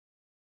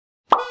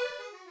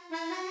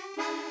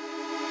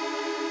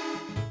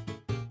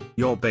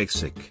You're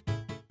basic.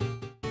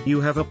 You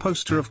have a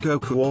poster of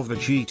Goku or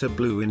Vegeta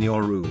Blue in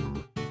your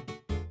room.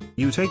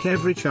 You take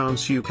every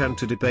chance you can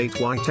to debate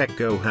why Tech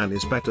Gohan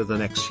is better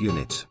than X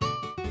Unit.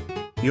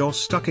 You're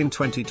stuck in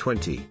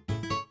 2020.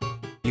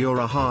 You're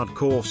a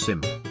hardcore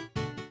sim.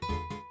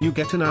 You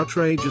get an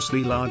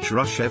outrageously large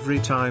rush every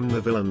time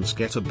the villains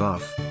get a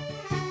buff.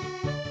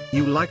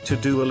 You like to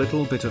do a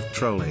little bit of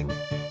trolling.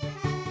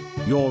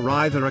 You're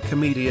either a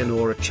comedian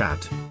or a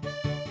chat.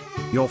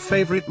 Your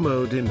favorite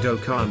mode in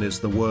Dokkan is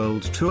the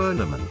World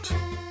Tournament.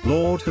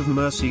 Lord have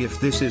mercy, if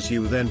this is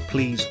you, then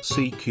please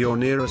seek your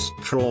nearest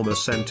trauma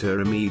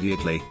center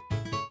immediately.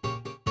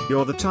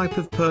 You're the type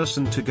of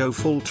person to go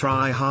full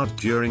try-hard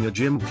during a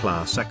gym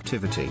class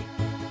activity.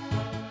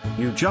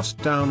 You just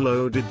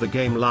downloaded the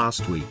game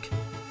last week.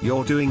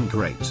 You're doing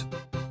great.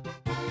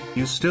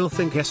 You still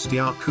think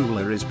SDR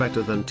Cooler is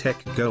better than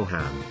Tech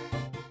Gohan.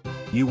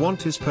 You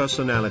want his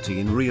personality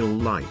in real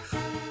life.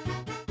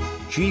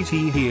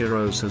 GT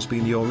Heroes has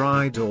been your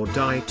ride or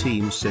die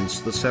team since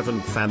the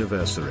 7th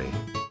anniversary.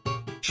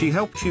 She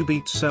helped you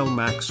beat Cell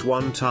Max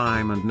one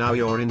time and now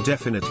you're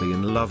indefinitely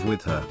in love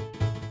with her.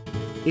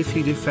 If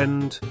he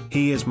defend,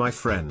 he is my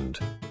friend.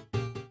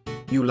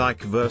 You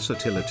like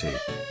versatility.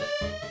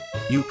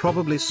 You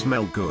probably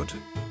smell good.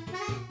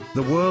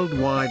 The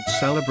worldwide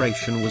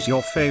celebration was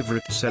your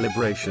favorite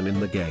celebration in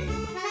the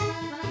game.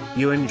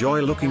 You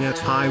enjoy looking at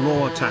high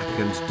raw attack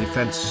and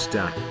defense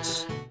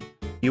stats.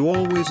 You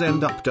always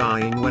end up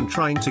dying when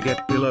trying to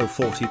get below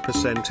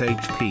 40%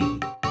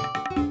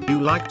 HP. You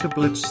like to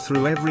blitz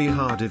through every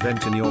hard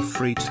event in your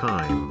free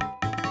time.